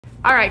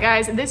All right,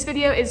 guys, this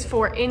video is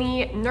for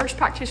any nurse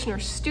practitioner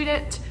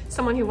student,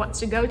 someone who wants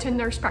to go to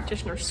nurse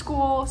practitioner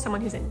school, someone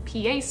who's in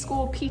PA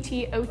school,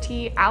 PT,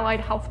 OT, allied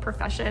health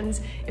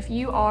professions. If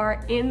you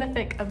are in the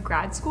thick of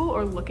grad school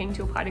or looking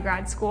to apply to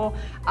grad school,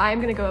 I'm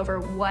gonna go over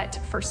what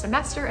first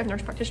semester of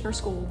nurse practitioner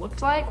school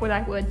looked like, what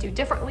I would do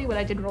differently, what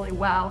I did really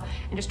well,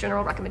 and just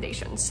general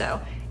recommendations.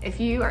 So if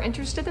you are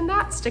interested in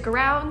that, stick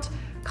around,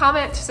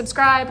 comment,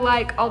 subscribe,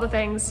 like, all the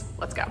things.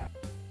 Let's go.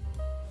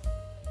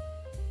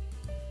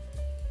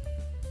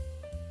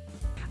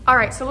 All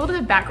right, so a little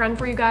bit of background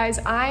for you guys.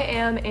 I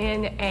am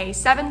in a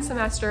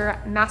 7-semester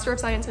Master of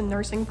Science in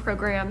Nursing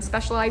program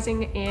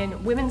specializing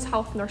in women's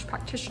health nurse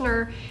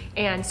practitioner,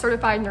 and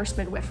certified nurse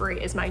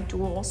midwifery is my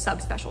dual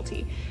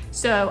subspecialty.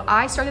 So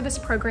I started this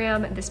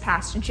program this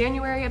past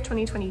January of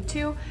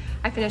 2022.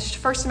 I finished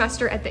first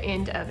semester at the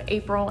end of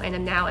April and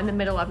am now in the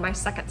middle of my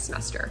second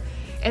semester.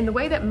 And the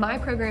way that my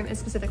program is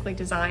specifically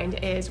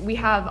designed is we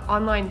have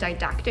online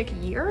didactic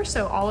year.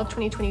 So all of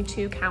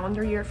 2022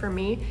 calendar year for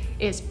me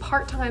is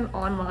part-time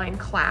online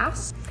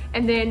class.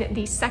 And then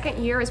the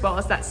second year, as well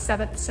as that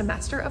 7th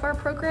semester of our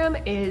program,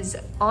 is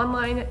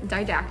online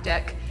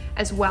didactic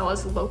as well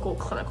as local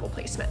clinical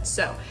placements.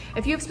 So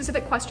if you have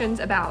specific questions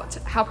about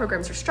how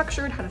programs are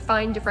structured, how to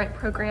find different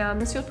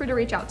programs, feel free to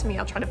reach out to me.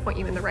 I'll try to point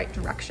you in the right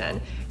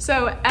direction.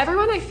 So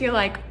everyone, I feel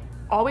like,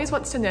 always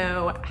wants to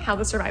know how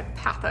to survive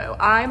patho.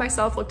 I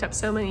myself looked up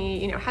so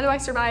many, how do I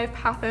survive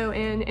patho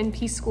in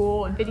NP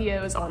school, and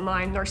videos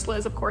online. Nurse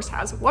Liz, of course,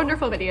 has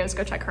wonderful videos,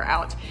 go check her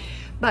out.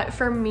 But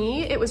for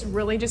me, it was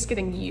really just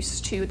getting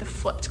used to the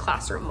flipped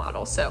classroom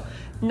model. So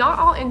not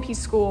all NP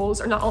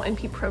schools or not all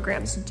NP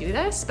programs do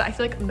this, but I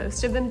feel like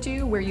most of them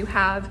do, where you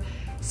have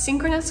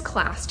synchronous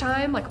class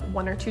time, like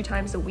 1 or 2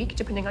 times a week,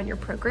 depending on your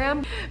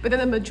program. But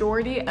then the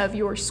majority of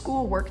your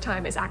school work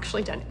time is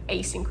actually done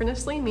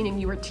asynchronously, meaning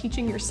you are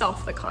teaching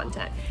yourself the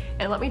content.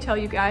 And let me tell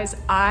you guys,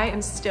 I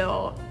am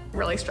still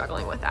really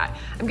struggling with that.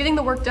 I'm getting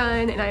the work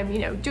done and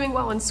I'm, doing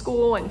well in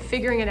school and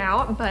figuring it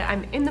out, but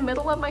I'm in the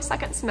middle of my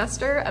second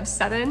semester of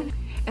 7 and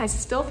I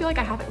still feel like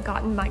I haven't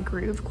gotten my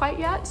groove quite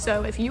yet.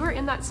 So if you are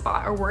in that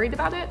spot or worried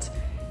about it,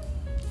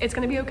 it's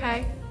gonna be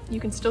okay. You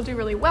can still do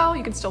really well,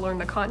 you can still learn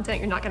the content,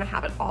 you're not gonna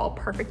have it all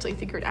perfectly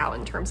figured out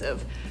in terms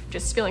of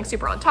just feeling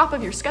super on top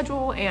of your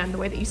schedule and the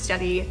way that you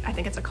study. I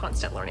think it's a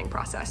constant learning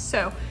process.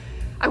 So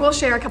I will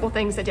share a couple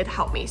things that did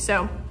help me.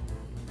 So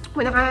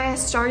when I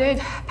started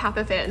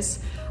pathophys,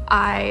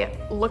 I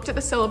looked at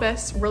the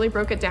syllabus, really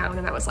broke it down,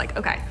 and I was like,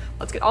 okay,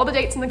 let's get all the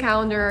dates in the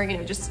calendar,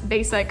 just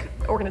basic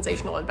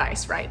organizational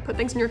advice, right? Put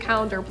things in your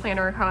calendar,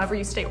 planner, however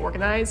you stay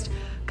organized,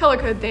 color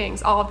code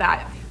things, all of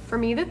that. For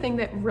me, the thing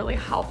that really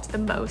helped the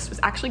most was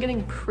actually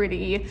getting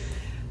pretty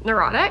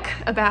neurotic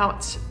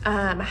about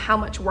how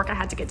much work I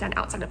had to get done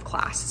outside of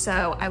class.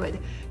 So I would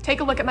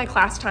take a look at my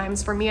class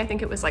times. For me, I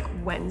think it was like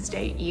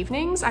Wednesday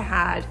evenings. I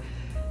had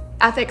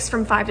ethics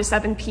from 5 to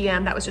 7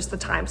 p.m. That was just the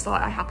time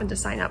slot I happened to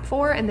sign up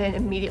for. And then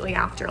immediately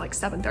after, like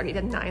 7:30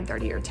 to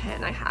 9:30 or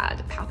 10, I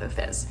had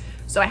pathophys.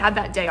 So I had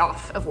that day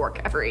off of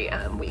work every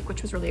week,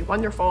 which was really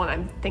wonderful. And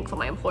I'm thankful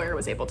my employer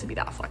was able to be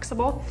that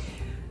flexible.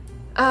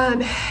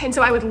 And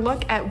so I would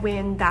look at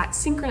when that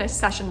synchronous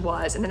session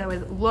was, and then I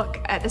would look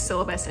at the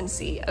syllabus and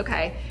see,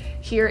 okay,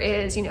 here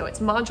is, it's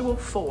module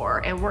 4,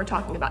 and we're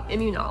talking about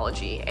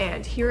immunology,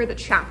 and here are the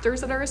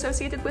chapters that are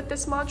associated with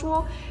this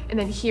module, and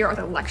then here are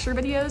the lecture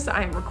videos that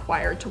I am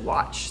required to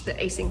watch, the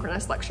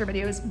asynchronous lecture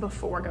videos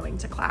before going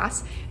to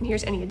class, and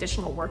here's any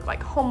additional work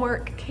like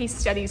homework, case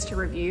studies to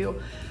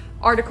review,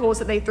 articles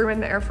that they threw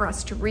in there for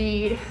us to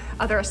read,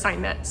 other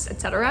assignments,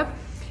 etc.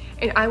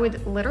 And I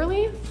would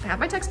literally, I have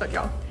my textbook,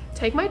 y'all,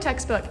 take my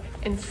textbook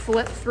and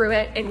flip through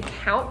it and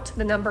count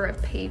the number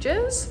of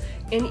pages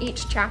in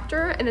each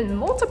chapter and then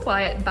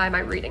multiply it by my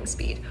reading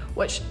speed,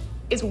 which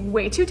is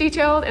way too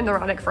detailed and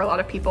neurotic for a lot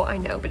of people, I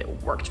know, but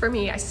it worked for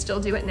me. I still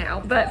do it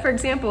now. But for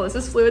example, this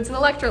is fluids and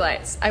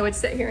electrolytes. I would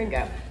sit here and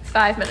go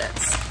 5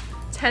 minutes,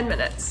 10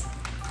 minutes,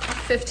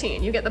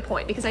 15, you get the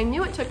point, because I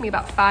knew it took me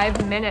about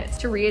 5 minutes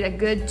to read a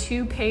good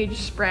 2-page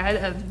spread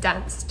of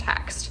dense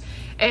text.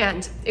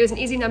 And it was an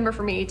easy number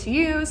for me to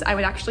use. I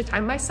would actually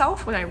time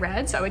myself when I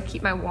read, so I would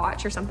keep my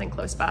watch or something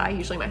close by,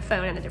 usually my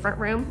phone in a different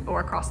room or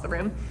across the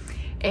room,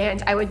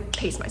 and I would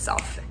pace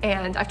myself.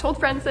 And I've told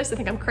friends this, I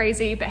think I'm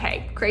crazy, but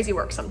hey, crazy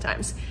works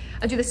sometimes.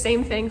 I do the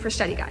same thing for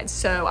study guides.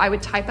 So I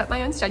would type up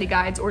my own study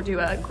guides or do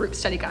a group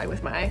study guide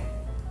with my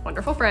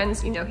wonderful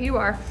friends, you know who you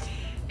are,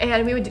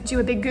 and we would do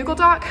a big Google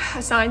Doc,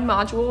 assign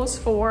modules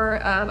for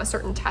a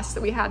certain test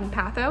that we had in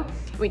patho.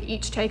 We'd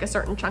each take a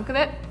certain chunk of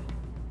it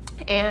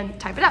and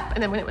type it up.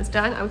 And then when it was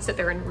done, I would sit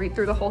there and read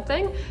through the whole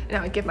thing, and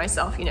I would give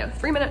myself,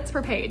 3 minutes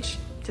per page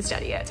to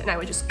study it. And I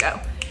would just go.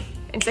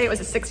 And say it was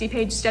a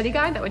 60-page study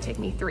guide, that would take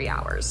me 3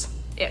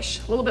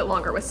 hours-ish, a little bit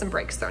longer with some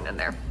breaks thrown in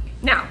there.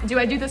 Now, do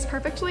I do this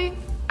perfectly?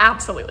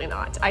 Absolutely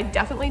not. I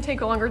definitely take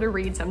longer to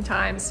read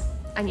sometimes.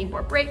 I need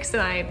more breaks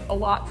than I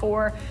allot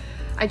for.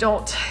 I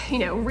don't,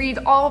 read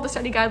all the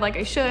study guide like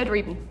I should, or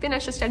even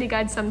finish a study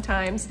guide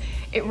sometimes.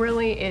 It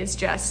really is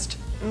just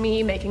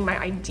me making my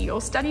ideal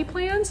study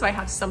plan so I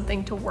have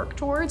something to work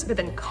towards, but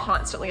then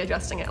constantly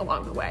adjusting it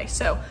along the way.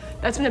 So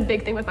that's been a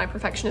big thing with my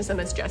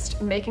perfectionism, is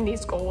just making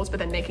these goals, but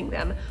then making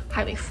them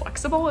highly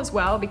flexible as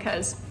well,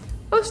 because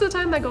most of the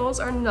time my goals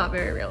are not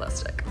very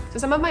realistic. So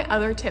some of my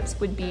other tips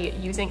would be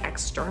using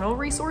external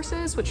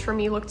resources, which for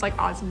me looked like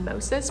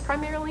osmosis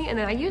primarily, and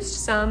then I used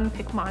some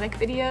Picmonic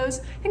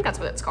videos. I think that's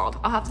what it's called.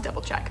 I'll have to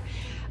double check.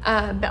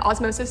 But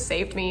osmosis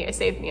saved me. It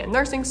saved me in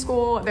nursing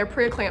school. Their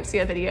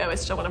preeclampsia video is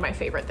still one of my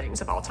favorite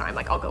things of all time.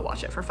 Like, I'll go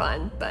watch it for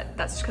fun, but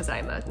that's just because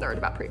I'm a nerd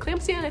about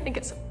preeclampsia and I think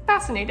it's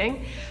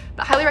fascinating.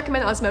 But highly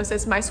recommend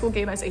osmosis. My school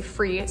gave us a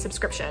free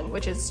subscription,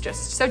 which is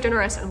just so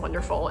generous and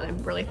wonderful, and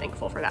I'm really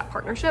thankful for that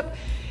partnership.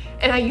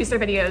 And I use their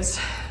videos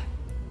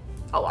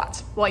a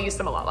lot. Well, I used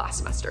them a lot last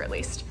semester at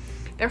least.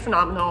 They're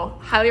phenomenal.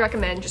 Highly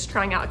recommend just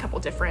trying out a couple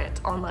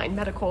different online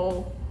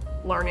medical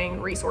learning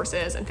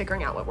resources and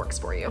figuring out what works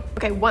for you.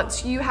 Okay,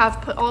 once you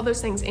have put all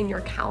those things in your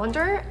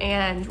calendar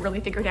and really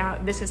figured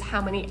out this is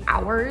how many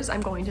hours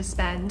I'm going to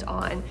spend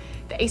on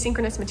the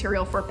asynchronous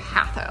material for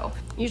patho.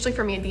 Usually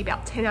for me it'd be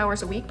about 10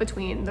 hours a week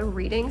between the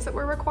readings that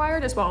were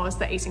required as well as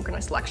the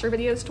asynchronous lecture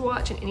videos to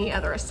watch and any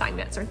other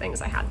assignments or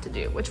things I had to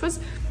do, which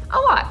was a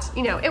lot.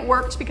 You know, it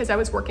worked because I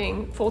was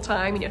working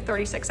full-time,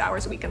 36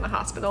 hours a week in the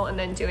hospital and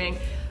then doing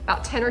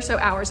about 10 or so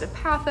hours of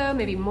patho,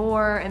 maybe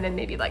more, and then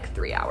maybe like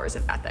 3 hours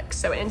of ethics.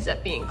 So it ended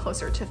up being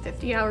closer to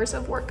 50 hours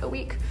of work a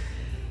week.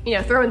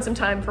 Throw in some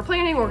time for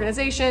planning,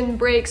 organization,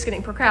 breaks,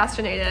 getting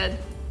procrastinated,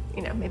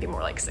 maybe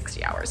more like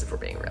 60 hours if we're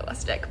being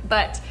realistic.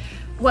 But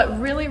what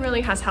really,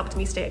 really has helped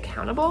me stay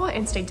accountable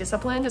and stay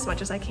disciplined as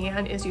much as I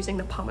can is using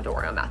the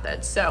pomodoro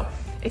method. So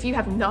if you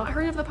have not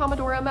heard of the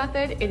pomodoro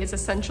method, it is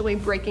essentially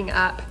breaking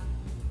up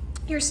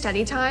your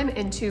study time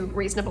into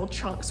reasonable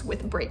chunks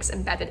with breaks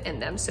embedded in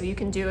them. So you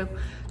can do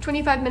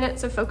 25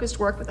 minutes of focused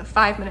work with a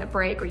 5-minute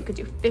break, or you could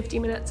do 50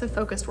 minutes of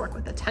focused work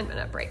with a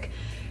 10-minute break.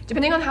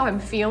 Depending on how I'm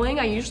feeling,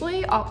 I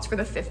usually opt for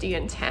the 50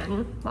 and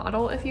 10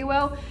 model, if you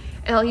will.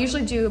 And I'll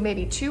usually do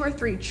maybe 2 or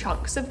 3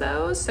 chunks of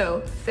those.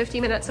 So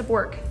 50 minutes of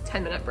work,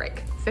 10-minute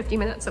break, 50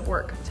 minutes of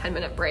work,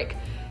 10-minute break,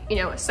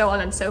 so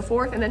on and so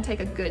forth, and then take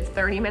a good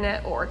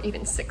 30-minute or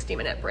even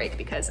 60-minute break,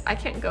 because I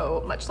can't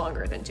go much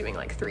longer than doing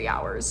like 3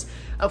 hours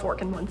of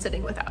work in one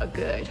sitting without a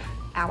good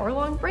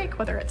hour-long break,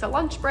 whether it's a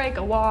lunch break,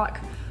 a walk,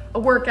 a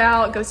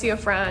workout, go see a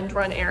friend,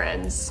 run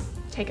errands,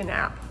 take a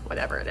nap,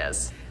 whatever it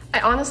is.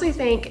 I honestly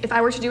think if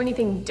I were to do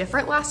anything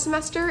different last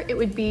semester, it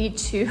would be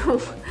to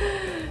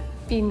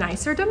be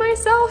nicer to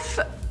myself.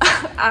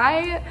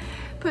 I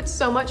put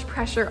so much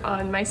pressure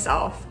on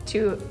myself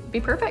to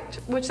be perfect,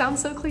 which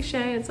sounds so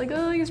cliche. It's like,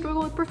 oh, you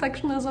struggle with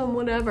perfectionism,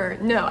 whatever.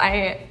 No,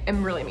 I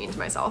am really mean to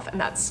myself,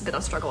 and that's been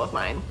a struggle of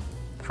mine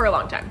for a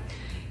long time.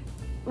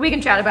 We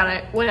can chat about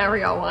it whenever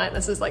y'all want.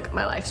 This is like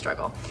my life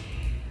struggle.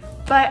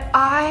 But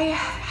I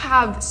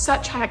have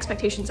such high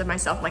expectations of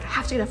myself. Like, I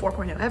have to get a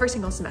 4.0 every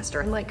single semester,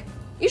 and like,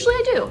 usually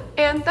I do,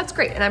 and that's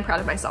great, and I'm proud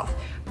of myself.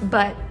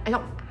 But I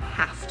don't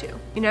have to,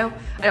 I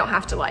don't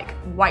have to like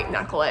white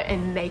knuckle it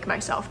and make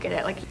myself get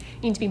it. Like,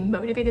 you need to be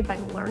motivated by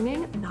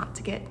learning, not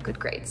to get good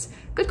grades.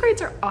 Good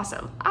grades are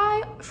awesome.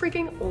 I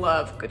freaking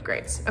love good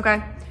grades,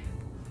 okay?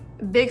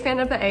 Big fan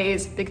of the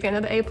A's, big fan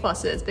of the A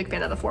pluses, big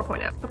fan of the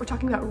 4.0. But we're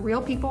talking about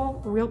real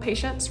people, real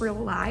patients, real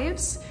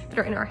lives that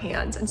are in our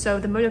hands. And so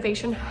the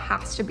motivation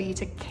has to be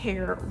to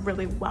care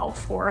really well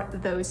for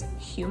those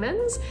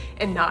humans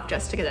and not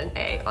just to get an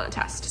A on a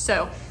test.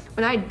 So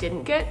when I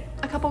didn't get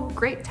a couple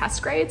great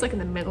test grades, like in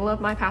the middle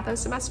of my patho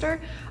semester,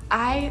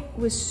 I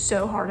was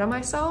so hard on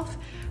myself.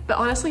 But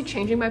honestly,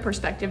 changing my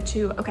perspective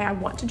to, okay, I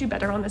want to do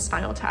better on this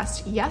final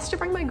test. Yes, to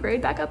bring my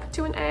grade back up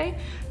to an A,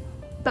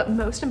 but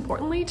most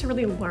importantly, to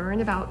really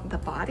learn about the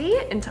body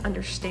and to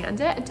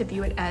understand it and to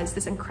view it as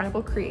this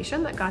incredible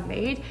creation that God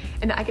made,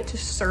 and that I get to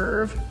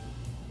serve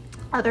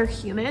other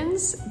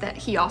humans that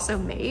he also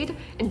made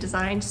and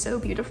designed so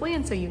beautifully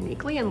and so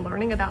uniquely, and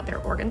learning about their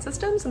organ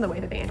systems and the way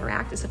that they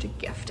interact is such a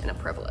gift and a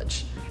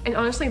privilege. And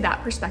honestly,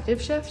 that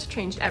perspective shift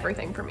changed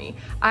everything for me.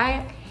 I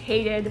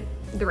hated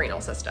the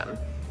renal system.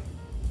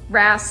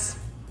 RAS,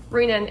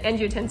 renin,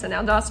 angiotensin,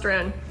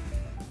 aldosterone,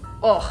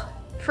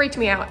 freaked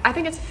me out. I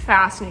think it's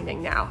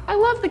fascinating now. I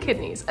love the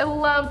kidneys. I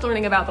loved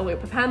learning about the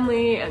loop of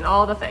Henle and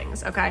all the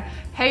things, okay?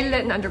 Hated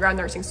it in undergrad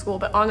nursing school,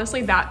 but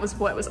honestly, that was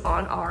what was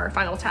on our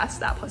final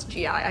test, that plus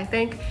GI, I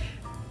think.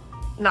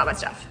 Not my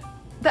stuff.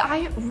 But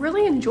I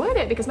really enjoyed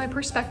it because my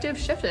perspective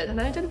shifted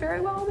and I did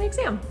very well on the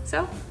exam.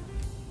 So,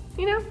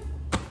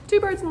 2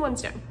 birds in 1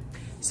 stone.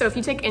 So if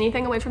you take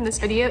anything away from this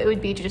video, it would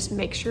be to just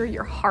make sure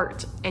your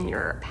heart and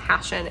your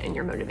passion and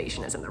your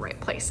motivation is in the right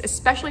place,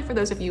 especially for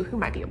those of you who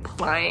might be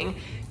applying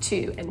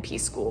to NP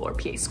school or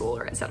PA school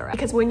or etc.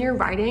 Because when you're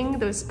writing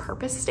those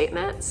purpose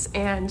statements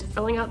and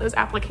filling out those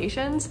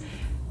applications,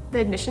 the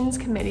admissions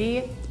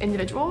committee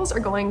individuals are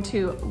going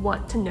to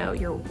want to know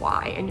your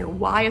why, and your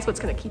why is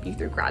what's going to keep you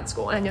through grad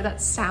school. And I know that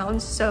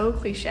sounds so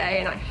cliche,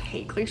 and I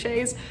hate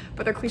cliches,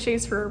 but they're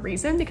cliches for a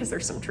reason because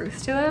there's some truth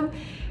to them.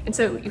 And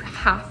so you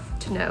have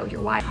to know your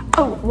why.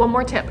 Oh, one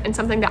more tip, and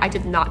something that I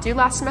did not do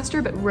last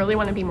semester but really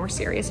want to be more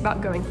serious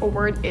about going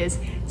forward, is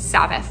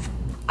Sabbath.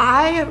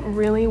 I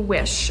really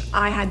wish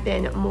I had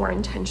been more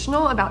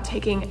intentional about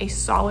taking a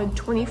solid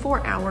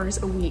 24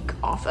 hours a week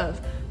off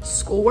of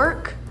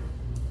schoolwork,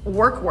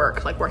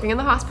 work, like working in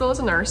the hospital as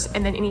a nurse,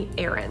 and then any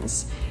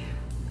errands.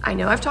 I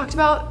know I've talked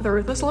about The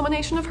Ruthless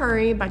Elimination of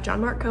Hurry by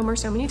John Mark Comer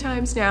so many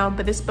times now,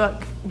 but this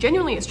book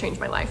genuinely has changed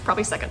my life,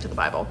 probably second to the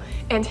Bible.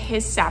 And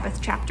his Sabbath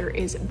chapter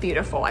is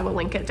beautiful. I will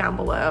link it down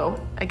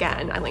below.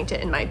 Again, I linked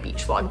it in my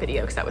beach vlog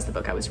video because that was the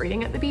book I was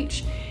reading at the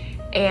beach.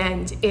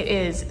 And it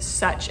is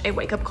such a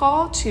wake-up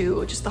call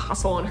to just the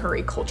hustle and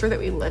hurry culture that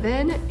we live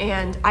in,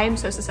 and I am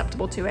so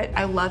susceptible to it.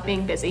 I love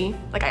being busy.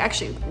 Like, I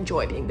actually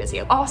enjoy being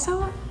busy. I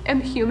also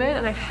am human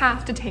and I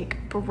have to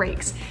take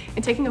breaks,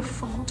 and taking a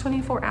full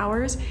 24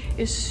 hours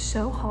is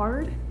so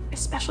hard,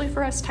 especially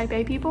for us type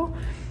A people,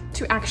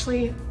 to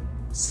actually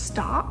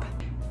stop,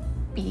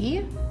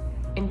 be,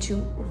 and to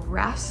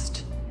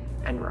rest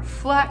and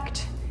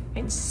reflect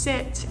and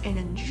sit and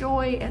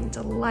enjoy and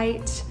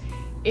delight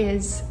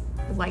is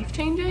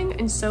life-changing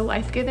and so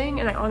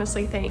life-giving, and I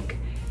honestly think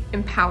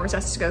empowers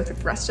us to go through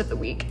the rest of the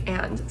week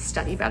and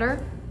study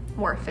better,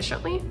 more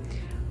efficiently.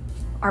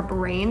 Our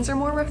brains are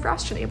more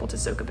refreshed and able to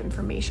soak up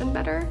information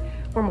better.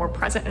 We're more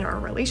present in our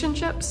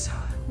relationships.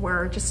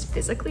 We're just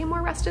physically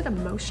more rested,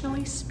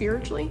 emotionally,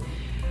 spiritually.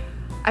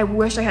 I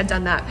wish I had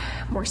done that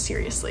more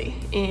seriously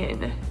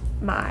in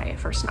my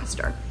first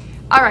semester.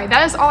 All right,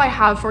 that is all I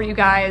have for you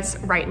guys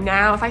right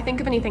now. If I think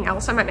of anything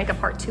else, I might make a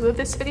part 2 of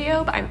this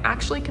video, but I'm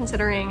actually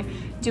considering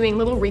doing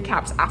little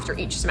recaps after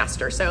each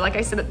semester. So like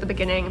I said at the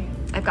beginning,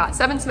 I've got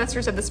 7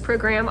 semesters of this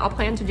program. I'll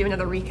plan to do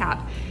another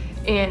recap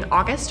in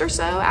August or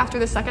so after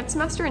the second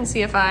semester and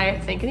see if I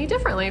think any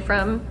differently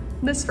from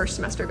this first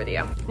semester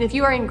video. And if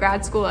you are in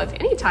grad school of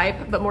any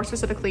type, but more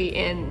specifically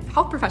in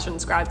health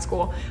professions grad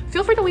school,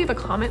 feel free to leave a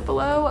comment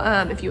below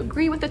if you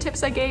agree with the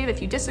tips I gave,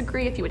 if you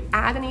disagree, if you would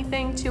add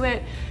anything to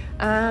it.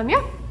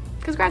 Yeah,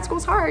 because grad school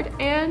is hard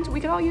and we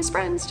could all use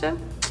friends to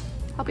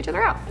help each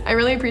other out. I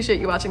really appreciate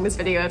you watching this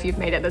video if you've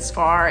made it this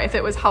far. If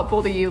it was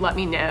helpful to you, let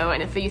me know.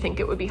 And if you think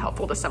it would be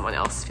helpful to someone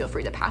else, feel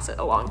free to pass it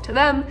along to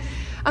them.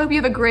 I hope you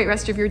have a great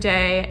rest of your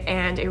day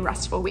and a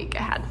restful week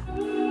ahead.